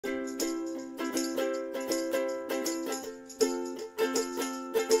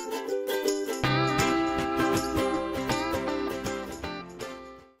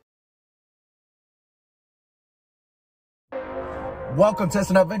Welcome to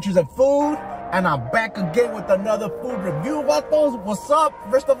Testing Adventures of Food, and I'm back again with another food review. Vatos, what's up?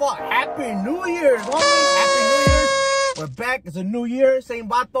 First of all, Happy New Year's, homie. Happy New Year's. We're back. It's a new year. Same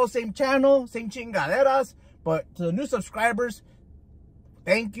vato, same channel, same chingaderas. But to the new subscribers,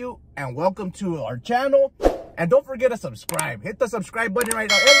 thank you and welcome to our channel. And don't forget to subscribe. Hit the subscribe button right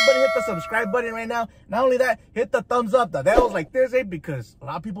now. Everybody hit the subscribe button right now. Not only that, hit the thumbs up. That was like Thursday because a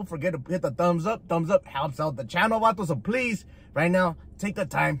lot of people forget to hit the thumbs up. Thumbs up helps out the channel, vatos. So please, right now, take the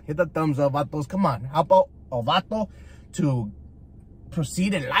time, hit the thumbs up, vatos. Come on, help out a vato to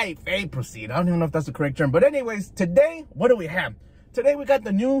proceed in life. Hey, proceed. I don't even know if that's the correct term. But anyways, today, what do we have? Today, we got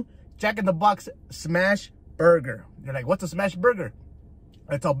the new Jack in the Box Smash Burger. You're like, what's a Smash Burger?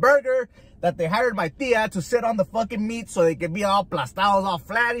 It's a burger that they hired my tia to sit on the fucking meat so they can be all plastados, all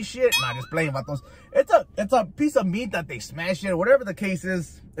flat and shit. Nah, just playing about those. It's a piece of meat that they smash in, whatever the case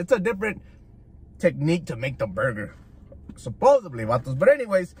is. It's a different technique to make the burger, supposedly, vatos. But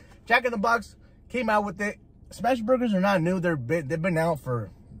anyways, Jack in the Box came out with it. Smash burgers are not new. They've been out for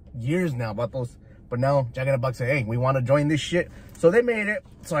years now, vatos. But now Jack in the Box said, hey, we want to join this shit. So they made it.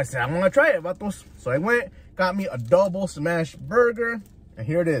 So I said, I'm gonna try it, vatos. So I went, got me a double smash burger. And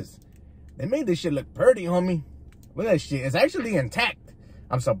here it is. They made this shit look pretty, homie. Look at that shit. It's actually intact.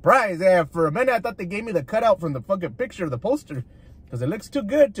 I'm surprised. Yeah, for a minute, I thought they gave me the cutout from the fucking picture of the poster. Because it looks too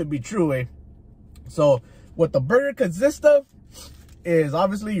good to be true, eh? So, what the burger consists of is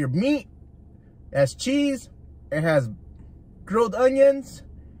obviously your meat. It has cheese. It has grilled onions.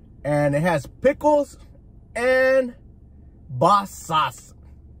 And it has pickles. And boss sauce.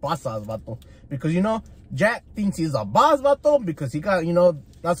 Boss sauce, vato. Because, you know, Jack thinks he's a boss, vato, because he got, you know,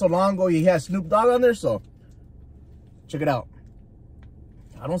 not so long ago, he had Snoop Dogg on there, so check it out.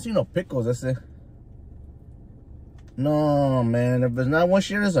 I don't see no pickles, that's it. No, man, if it's not one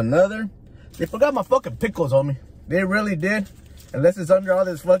shit, it's another. They forgot my fucking pickles, homie. They really did, unless it's under all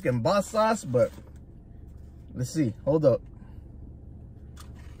this fucking boss sauce, but let's see, hold up.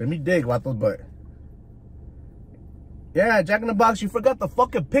 Let me dig, vatos, but yeah, Jack in the Box, you forgot the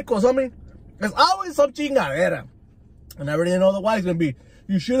fucking pickles, homie. There's always some chingadera. And I already know the why it's going to be,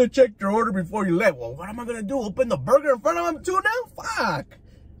 you should have checked your order before you left. Well, what am I going to do? Open the burger in front of him too now? Fuck.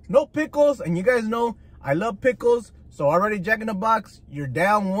 No pickles. And you guys know I love pickles. So already Jack in the Box, you're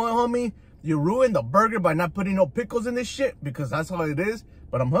down one, homie. You ruined the burger by not putting no pickles in this shit because that's how it is.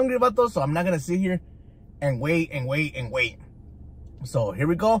 But I'm hungry about those, so I'm not going to sit here and wait and wait and wait. So here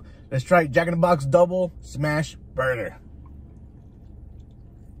we go. Let's try Jack in the Box double smash burger.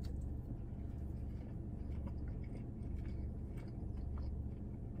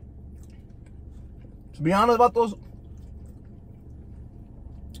 To be honest about those,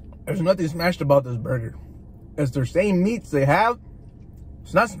 there's nothing smashed about this burger. It's their same meats they have.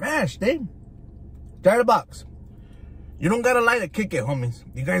 It's not smashed, eh? Jack in the Box. You don't gotta lie to kick it, homies.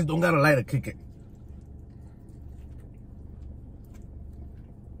 You guys don't gotta lie to kick it.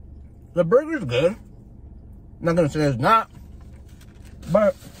 The burger's good. I'm not gonna say it's not,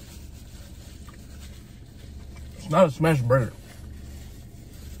 but it's not a smashed burger.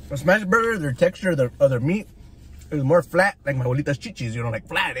 A smash burger, their texture of their meat is more flat, like my abuelita's chichis, you know, like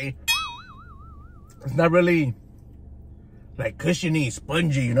flat, eh? It's not really like cushiony,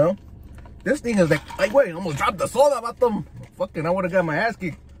 spongy, you know? This thing is like wait, I almost dropped the soda about them. Fucking, I would have got my ass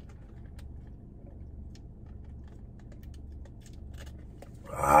kicked.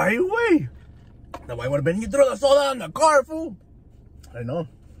 Ay, way. Now, why would have been, you throw the soda in the car, fool? I know.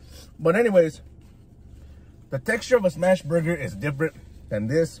 But anyways, the texture of a smash burger is different than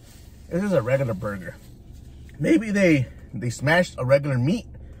this. This is a regular burger. Maybe they smashed a regular meat,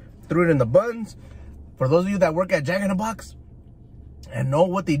 threw it in the buns. For those of you that work at Jack in the Box and know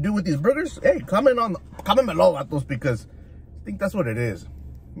what they do with these burgers, hey, comment below at those, because I think that's what it is.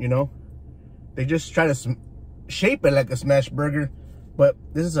 You know, they just try to shape it like a smash burger, but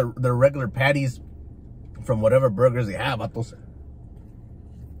this is the regular patties from whatever burgers they have at those.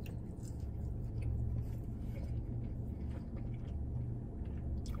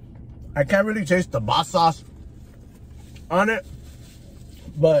 I can't really taste the boss sauce on it,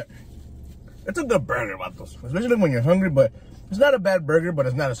 but it's a good burger, vatos. Especially when you're hungry, but it's not a bad burger, but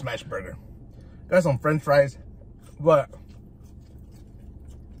it's not a smash burger. Got some french fries, but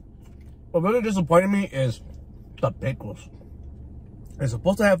what really disappointed me is the pickles. It's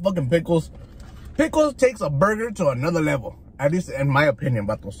supposed to have fucking pickles. Pickles takes a burger to another level, at least in my opinion,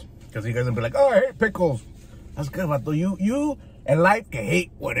 vatos. Because you guys will be like, oh, I hate pickles. That's good, vato. You and life can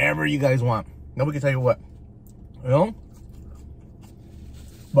hate whatever you guys want. Nobody can tell you what. You know?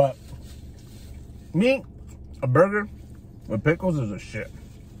 But me, a burger with pickles is a shit.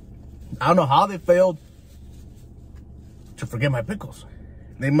 I don't know how they failed to forget my pickles.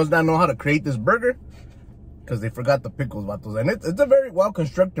 They must not know how to create this burger because they forgot the pickles, vatos. And it's a very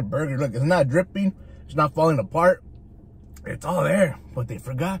well-constructed burger. Look, it's not dripping. It's not falling apart. It's all there, but they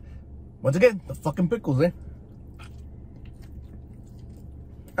forgot, once again, the fucking pickles, eh?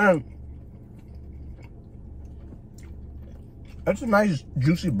 That's a nice,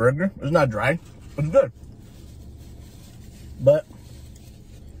 juicy burger. It's not dry. It's good. But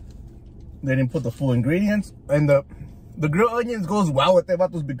they didn't put the full ingredients. And the grilled onions goes well with it,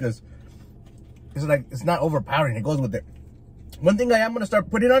 vatos, because it's like, it's not overpowering. It goes with it. One thing I am going to start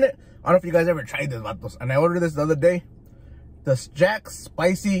putting on it, I don't know if you guys ever tried this, vatos. And I ordered this the other day. The Jack's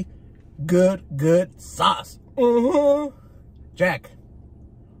Spicy Good Sauce. Jack.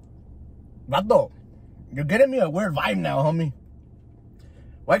 Vato, you're getting me a weird vibe now, homie.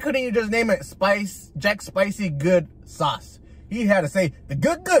 Why couldn't you just name it Jack Spicy Good Sauce? He had to say the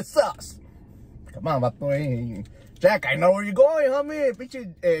good sauce. Come on, vato. Jack, I know where you're going, homie.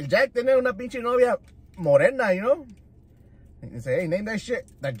 Pinche, Jack tiene una pinche novia morena, you know? You say, hey, name that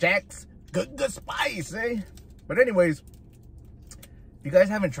shit the Jack's Good Spice, eh? But anyways, if you guys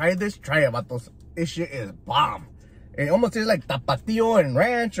haven't tried this, try it, vatos. This shit is bomb. It almost tastes like tapatio and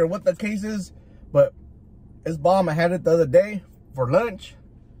ranch or what the case is. But it's bomb. I had it the other day for lunch.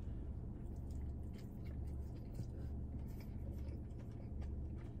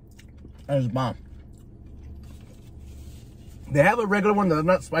 And it's bomb. They have a regular one that's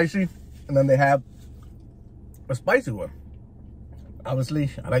not spicy. And then they have a spicy one. Obviously,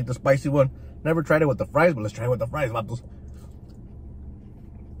 I like the spicy one. Never tried it with the fries, but let's try it with the fries, vatos.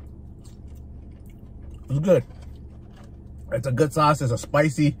 It's good. It's a good sauce. It's a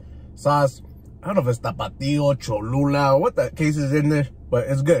spicy sauce. I don't know if it's tapatio, cholula, what the case is in there, but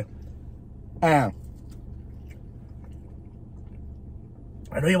it's good. And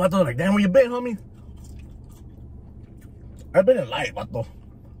I know you vatos like, damn, where you been, homie? I've been in life, vato.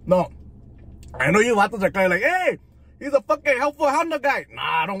 No. I know you vatos are kind of like, hey, he's a fucking helpful Honda guy.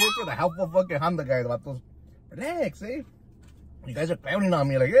 Nah, I don't work for the helpful fucking Honda guy, vatos. Relax, eh? You guys are clowning on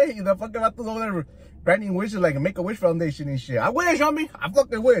me like, hey, the fucking vatos over there granting wishes like a Make-A-Wish Foundation and shit. I wish, homie. I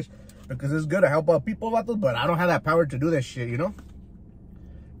fucking wish. Because it's good to help out people, vatos, but I don't have that power to do that shit, you know?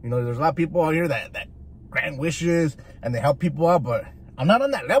 You know, there's a lot of people out here that grant wishes and they help people out, but I'm not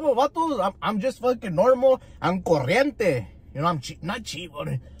on that level, vatos. I'm just fucking normal. I'm corriente. You know, I'm cheap, not cheap, but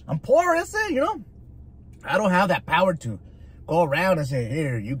I'm poor, that's it, you know? I don't have that power to go around and say,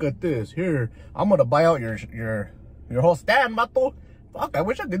 here, you got this. Here, I'm going to buy out your whole stand, vato. Fuck, I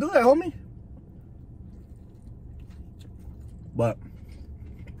wish I could do that, homie. But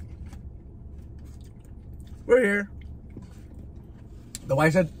we're here. The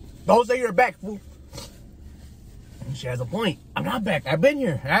wife said, don't say you're back, fool. And she has a point. I'm not back. I've been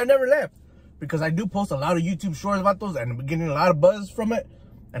here. I've never left. Because I do post a lot of YouTube shorts about those, and I'm getting a lot of buzz from it.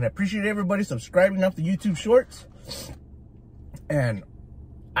 And I appreciate everybody subscribing off the YouTube shorts. And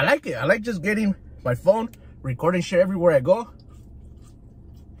I like it. I like just getting my phone, recording shit everywhere I go,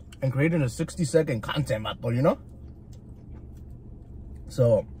 and creating a 60-second content, vato, you know?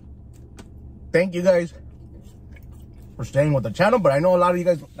 So, thank you guys for staying with the channel. But I know a lot of you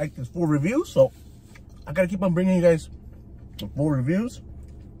guys like this full review, so I gotta keep on bringing you guys full reviews.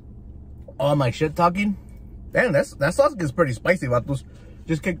 All my shit talking. Damn, that sauce gets pretty spicy, vatos.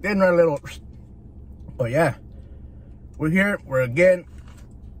 Just kicked in right a little. But yeah, we're here. We're again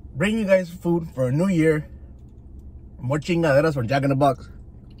bringing you guys food for a new year. More chingaderas from Jack in the Box.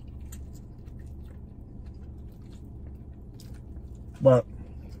 But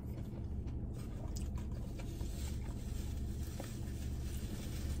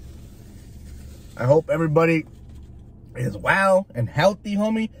I hope everybody is well and healthy,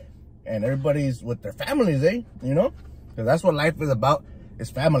 homie. And everybody's with their families, eh? You know? Because that's what life is about.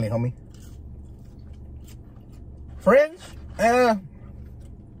 It's family, homie. Friends?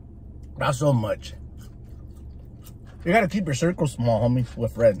 Not so much. You gotta keep your circle small, homie,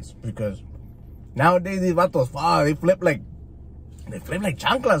 with friends. Because nowadays, these vatos, they flip like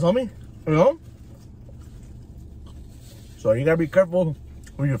chanclas, homie. You know? So you gotta be careful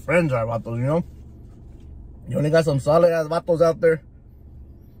who your friends are, vatos, you know? You only got some solid-ass vatos out there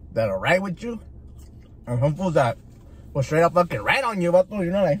that are right with you. And some fools that will straight up fucking rat on you, vatos.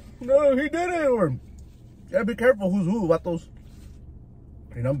 You know, like, no, he did it. Or, you gotta be careful who's who, vatos.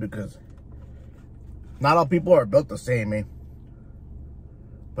 You know, because not all people are built the same, man.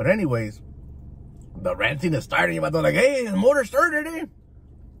 But anyways, the ranting is starting. Vatos like, hey, the motor started, eh?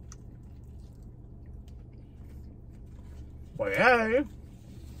 But yeah, eh?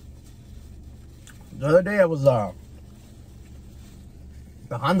 The other day I was the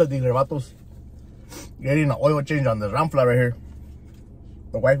Honda dealer, vatos. getting an oil change on the Ramfla right here.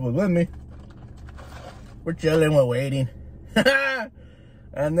 The wife was with me. We're chilling, we're waiting.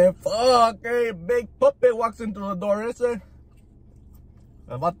 And then, fuck, a big puppet walks into the door. Listen.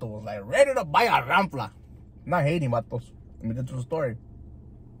 El vato was like ready to buy a Ramfla. Not hating vatos. Let me get to the story.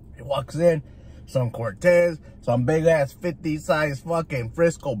 He walks in, some Cortez, some big ass 50 size fucking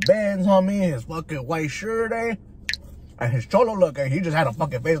Frisco Benz, homie, his fucking white shirt, and his cholo look, he just had a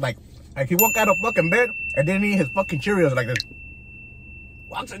fucking face like he walked out of fucking bed and didn't eat his fucking Cheerios like this.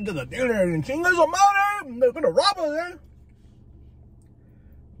 Walks into the dealer and chingas a madre, they're gonna rob us,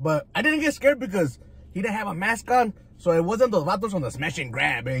 But I didn't get scared because he didn't have a mask on. So it wasn't those vatos on the smash and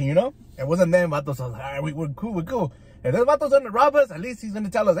grab, you know? It wasn't them vatos. I was like, all right, we're cool. If those vatos gonna rob us, at least he's gonna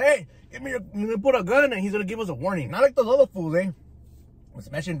tell us, hey, give me your, you know, put a gun, and he's gonna give us a warning. Not like those other fools, with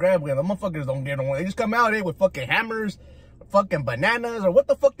smash and grab, where the motherfuckers don't get no. They just come out, with fucking hammers, fucking bananas, or what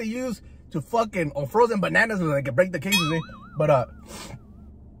the fuck they use to fucking, or frozen bananas so they can break the cases, But,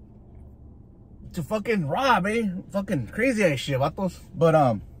 to fucking rob, Fucking crazy ass shit, vatos.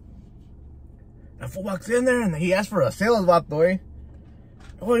 But, that fool walks in there and he asks for a sales vato,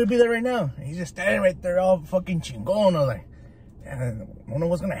 Oh, he'll be there right now. And he's just standing right there all fucking chingon. I was like, I don't know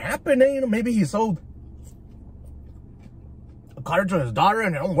what's gonna happen, You know, maybe he sold a car to his daughter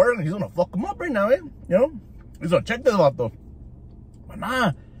and it don't work and he's gonna fuck him up right now, You know? He's gonna check this vato. But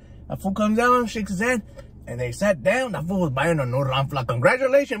nah, that fool comes down, shakes his head, and they sat down. That fool was buying a new Ramfla.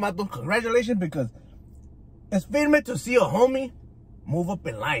 Congratulations, vato. Congratulations, because it's firme to see a homie move up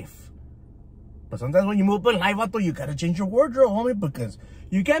in life. But sometimes when you move up in life, vato, you gotta change your wardrobe, homie, because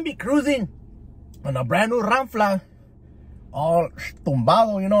you can't be cruising on a brand new Ramfla, all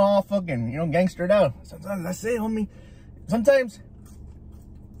tumbado, all fucking, gangstered out. Sometimes, let's say, homie, sometimes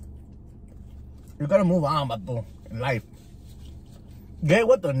you gotta move on, vato, in life. Get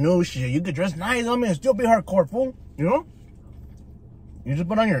with the new shit. You could dress nice, homie, and still be hardcore, fool, You just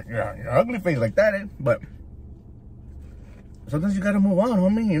put on your ugly face like that, But sometimes you gotta move on,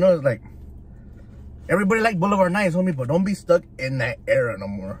 homie. It's like, everybody like Boulevard Nights, homie, but don't be stuck in that era no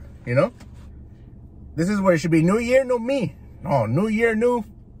more, This is where it should be new year, no me. No, new year, new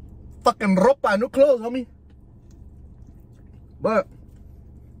fucking ropa, new clothes, homie. But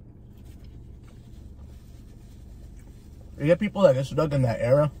you get people that get stuck in that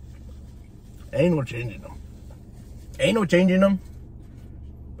era, ain't no changing them. Ain't no changing them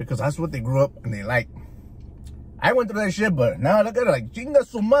because that's what they grew up and they like. I went through that shit, but now I look at it like, chinga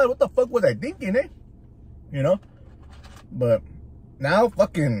su madre, what the fuck was I thinking, But now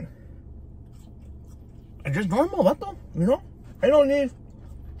fucking, it's just normal, vato, I don't need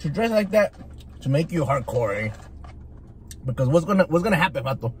to dress like that to make you hardcore, Because what's gonna happen,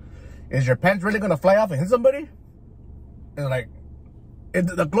 vato? Is your pants really gonna fly off and hit somebody? It's like,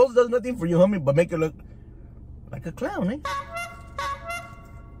 the clothes does nothing for you, homie, but make you look like a clown,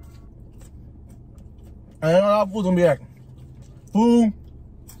 And then all fools gonna be like, fool,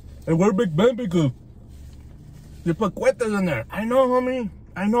 and we're Big Ben because you put cuetas in there. I know, homie.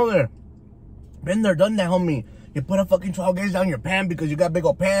 I know there. Been there, done that, homie. You put a fucking 12 gauge down your pants because you got big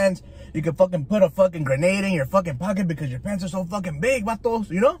old pants. You can fucking put a fucking grenade in your fucking pocket because your pants are so fucking big, vatos,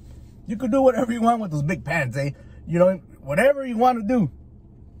 You could do whatever you want with those big pants, Whatever you want to do,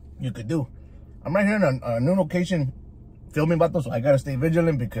 you could do. I'm right here in a new location filming, vatos, so I gotta stay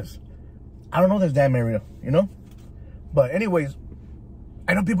vigilant because I don't know this damn area, But anyways,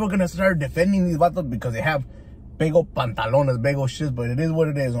 I know people are gonna start defending these vatos because they have big old pantalones, big old shit, but it is what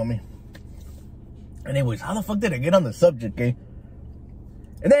it is, homie. Anyways, how the fuck did I get on the subject, And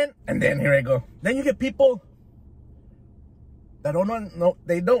then here I go. Then you get people that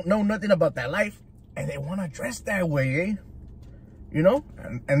they don't know nothing about that life, and they want to dress that way,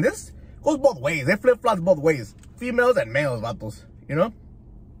 And this goes both ways. They flip-flops both ways. Females and males, vatos,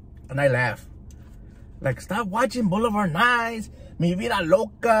 And I laugh. Like, stop watching Boulevard Nights, Mi Vida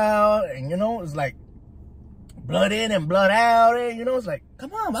Loca, and, it's like, blood in and blood out, It's like,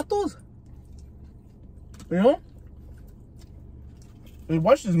 come on, vatos. They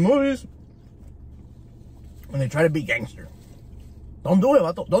watch these movies and they try to be gangster. Don't do it,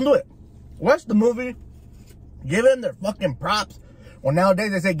 vato. Don't do it. Watch the movie. Give them their fucking props. Or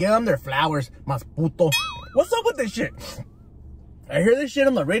nowadays they say give them their flowers. Mas puto. What's up with this shit? I hear this shit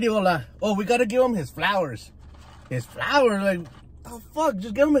on the radio a lot. Oh, we gotta give him his flowers. His flowers? Like, oh fuck,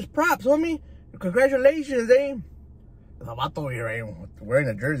 just give him his props, homie. Congratulations, The vato here, wearing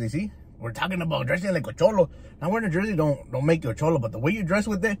a jersey, see? We're talking about dressing like a cholo. Now wearing a jersey don't make you a cholo, but the way you dress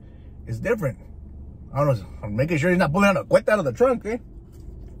with it is different. I don't know. I'm making sure he's not pulling out a cueta out of the trunk,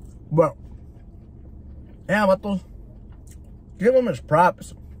 But yeah, vatos, give him his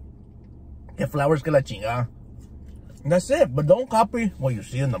props. Que flowers que la chingada. And that's it. But don't copy what you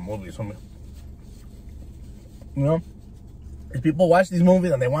see in the movies, homie. You know? If people watch these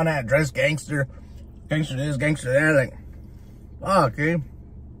movies and they want to address gangster this, gangster that, like, oh, okay.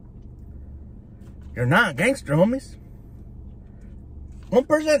 You're not a gangster, homies. One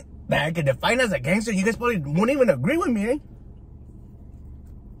person that I could define as a gangster, you guys probably won't even agree with me, eh?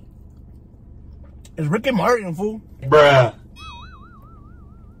 Is Ricky Martin, fool. Bruh.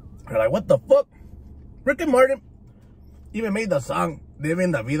 You're like, what the fuck? Ricky Martin even made the song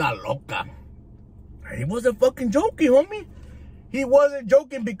Living la Vida Loca. He wasn't fucking joking, homie. He wasn't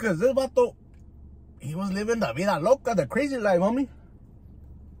joking because this vato, he was living la vida loca, the crazy life, homie.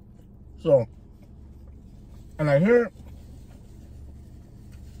 So, and I hear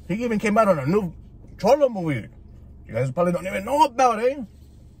he even came out on a new Cholo movie. You guys probably don't even know about, eh?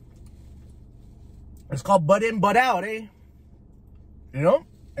 It's called Butt In, Butt Out, eh? You know?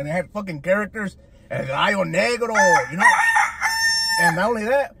 And it had fucking characters, El Gallo Negro, you know? And not only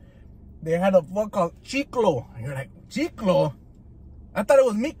that, they had a fuck called Chiclo. And you're like, Chiclo? I thought it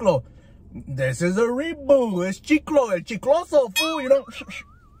was Miklo. This is a reboot. It's Chiclo, el Chicloso, fool, you know?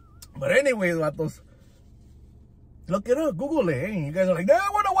 But anyways, vatos, look it up, Google it, eh? You guys are like, I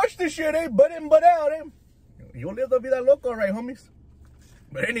want to watch this shit, eh? Butt in, butt out, eh? You live the vida loca, right, homies?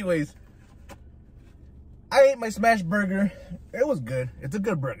 But anyways, I ate my smash burger. It was good. It's a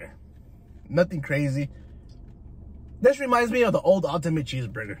good burger. Nothing crazy. This reminds me of the old Ultimate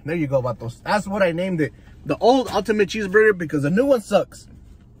Cheeseburger. There you go, vatos. That's what I named it. The old Ultimate Cheeseburger, because the new one sucks.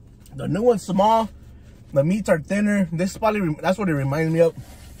 The new one's small. The meats are thinner. This probably, that's what it reminds me of,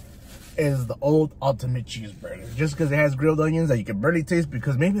 is the old Ultimate Cheeseburger. Just because it has grilled onions that you can barely taste,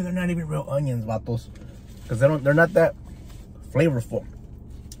 because maybe they're not even real onions, vatos. Because they're not that flavorful.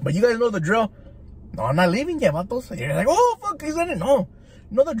 But you guys know the drill. No, I'm not leaving yet, vatos. You're like, oh, fuck, he's in it. No.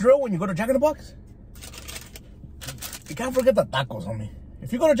 You know the drill when you go to Jack in the Box? You can't forget the tacos, homie.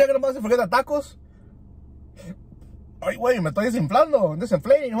 If you go to Jack in the Box and forget the tacos, ay, wait, me estoy desinflando,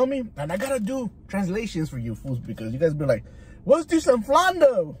 desinflating, homie. And I gotta do translations for you fools, because you guys be like, what's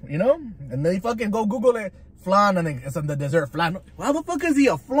desinflando? You know? And then you fucking go Google it, flan, and it's on the dessert, flan. Why the fuck is he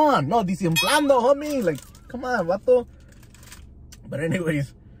a flan? No, desinflando, homie. Like, come on, vato. But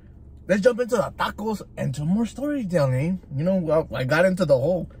anyways, let's jump into the tacos and some more storytelling. You know, I got into the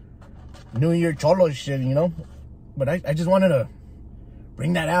whole New Year Cholo shit, you know? But I just wanted to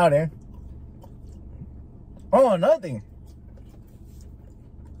bring that out, eh? Oh, another thing.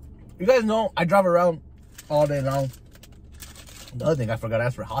 You guys know I drive around all day long. The other thing I forgot to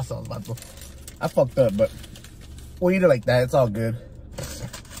ask for hot sauce, vato. I fucked up, but we'll eat it like that. It's all good.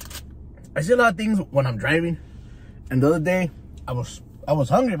 I see a lot of things when I'm driving. And the other day, I was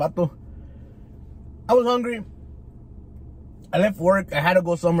hungry, vato. I was hungry. I left work. I had to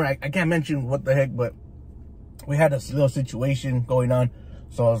go somewhere. I can't mention what the heck, but we had a little situation going on.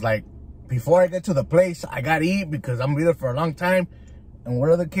 So I was like, before I get to the place, I gotta eat because I'm gonna be there for a long time. And what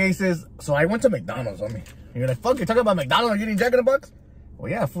are the cases? So I went to McDonald's on me. You're like, fuck, you're talking about McDonald's getting Jack in the Box?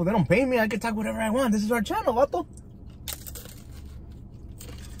 Well, yeah, fool, they don't pay me. I can talk whatever I want. This is our channel, vato.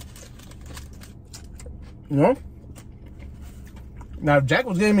 You know? Now, if Jack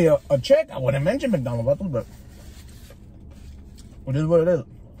was giving me a check, I wouldn't mention McDonald's, vato, but it is what it is.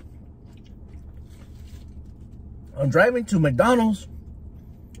 I'm driving to McDonald's,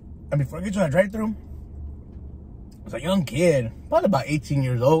 and before I get to that drive-thru, there's a young kid, probably about 18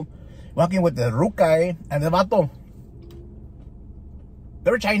 years old, walking with the ruca, eh? And the vato,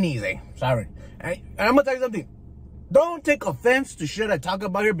 they were Chinese, eh? Sorry. And I'm gonna tell you something. Don't take offense to shit I talk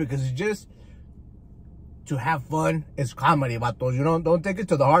about here, because it's just to have fun. It's comedy, vatos. You know, don't take it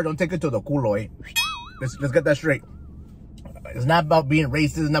to the heart. Don't take it to the culo, eh? Let's get that straight. It's not about being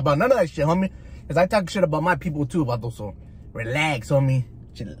racist. It's not about none of that shit, homie. Because I talk shit about my people too, vatos. So relax, homie.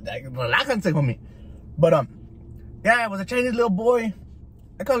 Relájense, homie. But yeah, it was a Chinese little boy.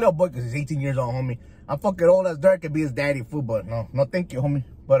 I call him little boy because he's 18 years old, homie. I'm fucking old as dirt, could be his daddy, fool, but no, thank you, homie.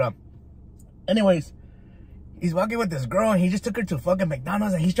 But anyways, he's walking with this girl, and he just took her to fucking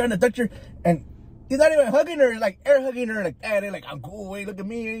McDonald's, and he's trying to touch her, and he's not even hugging her, like air hugging her, like, hey, like, I'm cool, hey, look at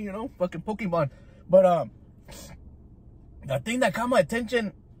me, you know, fucking Pokemon. But the thing that caught my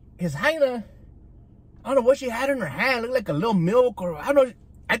attention, his hyena, I don't know what she had in her hand, looked like a little milk, or I don't know.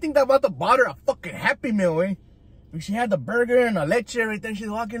 I think that about to bought her a fucking Happy Meal, eh? She had the burger and the leche, everything. She's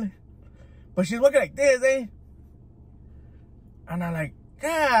walking, but she's walking like this, eh? And I'm like,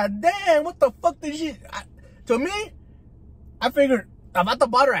 God damn, what the fuck did she? To me, I figured I'm about to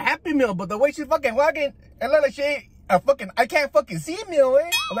buy her a Happy Meal, but the way she's fucking walking, it looked like she ate a fucking I can't fucking see meal, eh?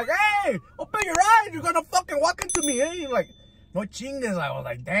 I'm like, hey, open your eyes, you're gonna fucking walk into me, eh? Like, No chingas. I was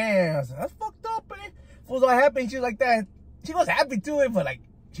like, damn, that's fucked up, eh? Fools all happy and shit like that. She was happy to it, but like,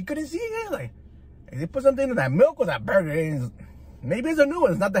 she couldn't see it. Like they put something in that milk or that burger. Eh? Maybe it's a new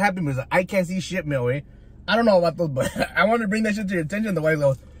one. It's not the Happy Meal. It's I can't see shit meal, eh? I don't know about those, but I want to bring that shit to your attention. The way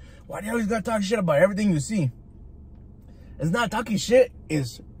goes, why do you always gotta talk shit about everything you see? It's not talking shit.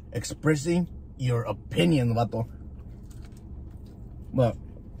 It's expressing your opinion, vato. But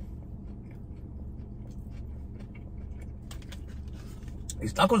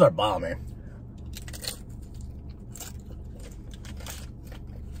these tacos are bomb, man.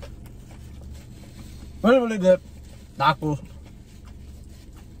 Really, really good tacos.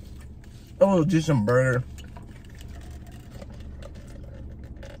 That was a decent burger.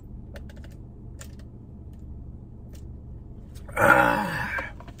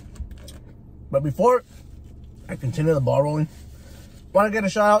 But before I continue the ball rolling, want to get a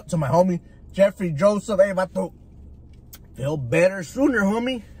shout out to my homie Jeffrey Joseph. Hey, vato, feel better sooner,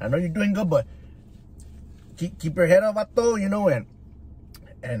 homie. I know you're doing good, but keep your head up, vato. You know,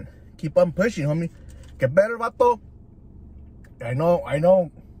 and keep on pushing, homie. Get better, vato. I know,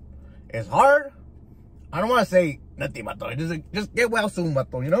 it's hard. I don't want to say nothing, vato. Just get well soon,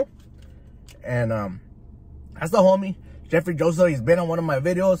 vato. You know, and that's the homie Jeffrey Joseph. He's been on one of my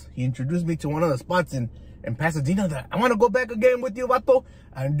videos. He introduced me to one of the spots in Pasadena that I want to go back again with you, vato,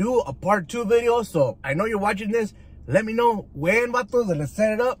 and do a part 2 video. So I know you're watching this. Let me know when, vatos, and let's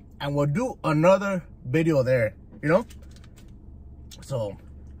set it up, and we'll do another video there, you know? So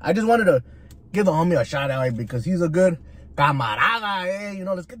I just wanted to give the homie a shout out because he's a good camarada, eh? You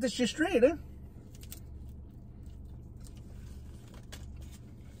know, let's get this shit straight, eh?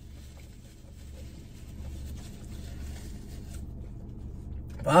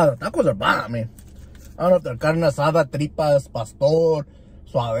 Wow, tacos are bomb, man. I don't know if they're carne asada, tripas, pastor,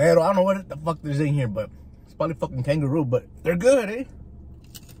 suadero. I don't know what the fuck they're in here, but it's probably fucking kangaroo, but they're good, eh?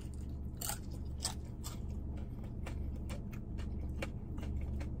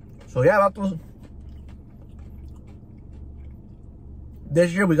 So yeah, vatos.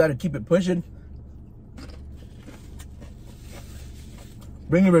 This year we gotta keep it pushing.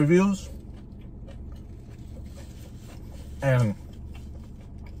 Bringing reviews. And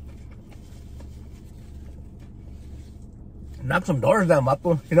knock some doors down,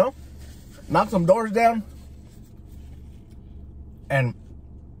 vato, you know? Knock some doors down. And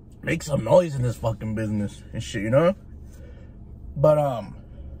make some noise in this fucking business and shit, you know? But,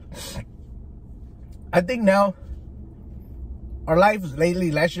 I think now, our lives lately,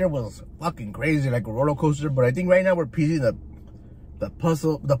 last year was fucking crazy, like a roller coaster. But I think right now we're piecing the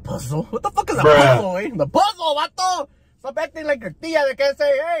puzzle. What the fuck is a puzzle, eh? The puzzle, vato! Stop acting like your tia that can't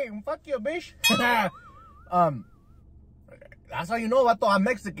say, hey, fuck you, bitch. That's how you know, vato, I'm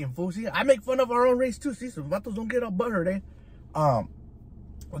Mexican, fool. See, I make fun of our own race too. See, so vatos don't get all butthurt, eh?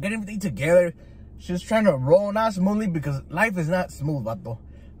 We're getting everything together. Just trying to roll not smoothly because life is not smooth, vato.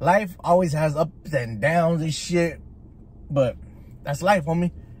 Life always has ups and downs and shit. But that's life,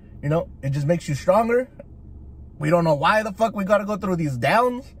 homie. You know, it just makes you stronger. We don't know why the fuck we gotta go through these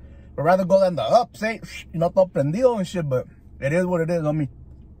downs. But rather go down the ups, eh? You know, todo prendido and shit. But it is what it is, homie.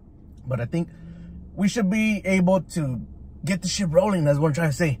 But I think we should be able to get the shit rolling, as what I'm trying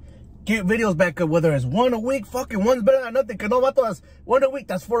to say. Get videos back up, whether it's one a week. Fucking one's better than nothing. Cause no, vato, that's one a week.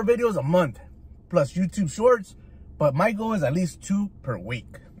 That's 4 videos a month. Plus YouTube shorts. But my goal is at least 2 per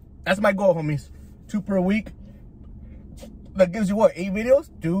week. That's my goal, homies. 2 per week. That gives you what? 8 videos?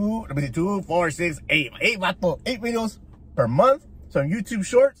 2, 4, 6, 8. 8, vato. 8 videos per month. Some YouTube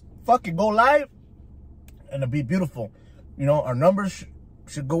shorts. Fucking go live. And it'll be beautiful. You know, our numbers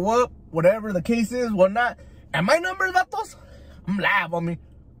should go up. Whatever the case is, whatnot. And my numbers, vatos, I'm laugh on me.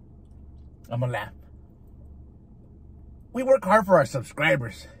 I'm gonna laugh. We work hard for our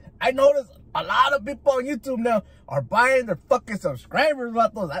subscribers. I notice a lot of people on YouTube now are buying their fucking subscribers,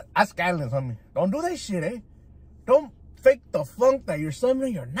 vatos. That's scandalous, homie. Don't do that shit, eh? Don't fake the funk that you're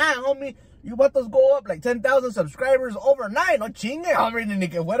something you're not, homie. You vatos go up like 10,000 subscribers overnight. No chingue, homie. Ni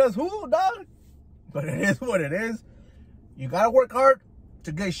que fueras who, dog? But it is what it is. You gotta work hard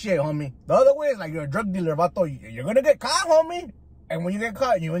to get shit, homie. The other way is like you're a drug dealer, vato. You're gonna get caught, homie. And when you get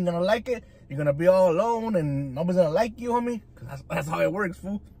caught, you ain't gonna like it. You're gonna be all alone and nobody's gonna like you, homie. Cause that's how it works,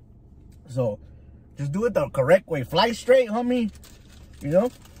 fool. So, just do it the correct way. Fly straight, homie. You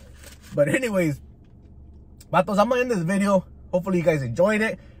know? But anyways, vatos, I'm gonna end this video. Hopefully you guys enjoyed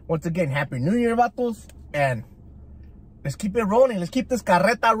it. Once again, Happy New Year, vatos. And let's keep it rolling. Let's keep this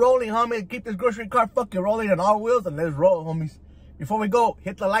carreta rolling, homie. Keep this grocery cart fucking rolling on all wheels. And let's roll, homies. Before we go,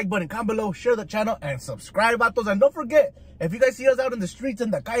 hit the like button, comment below, share the channel, and subscribe, vatos. And don't forget, if you guys see us out in the streets in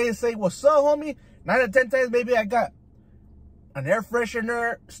the calle, say, what's up, homie? 9 out of 10 times, maybe I got an air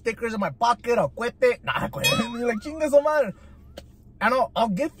freshener, stickers in my pocket, a cuete. Nah, cuete. Like, chinga su madre. And I'll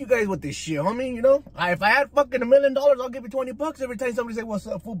gift you guys with this shit, homie, you know? If I had fucking $1 million, I'll give you 20 bucks every time somebody say, what's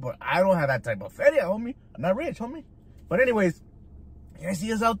up, fool? But I don't have that type of feria, homie. I'm not rich, homie. But anyways, you guys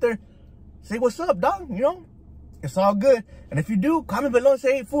see us out there? Say what's up, dog, you know? It's all good. And if you do, comment below and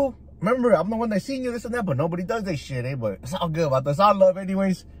say, hey, fool, remember, I'm the one that seen you, this and that, but nobody does that shit, eh? But it's all good about this. It's all love,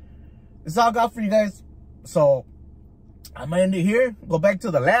 anyways. It's all God for you guys. So, I'm gonna end it here. Go back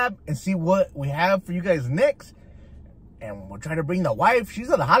to the lab and see what we have for you guys next. And we'll try to bring the wife.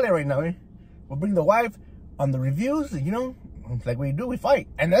 She's at the holler right now, eh? We'll bring the wife on the reviews. You know, like we do, we fight.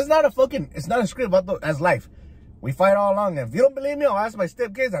 And that's not a fucking, it's not a script, that's life. We fight all along. And if you don't believe me, I'll ask my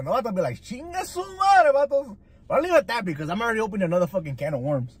stepkids. I know I'll be like, chinga su madre, vatos. But I'll leave it at that because I'm already opening another fucking can of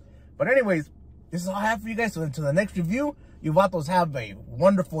worms. But anyways, this is all I have for you guys. So until the next review, you vatos have a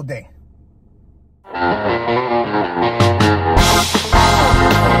wonderful day.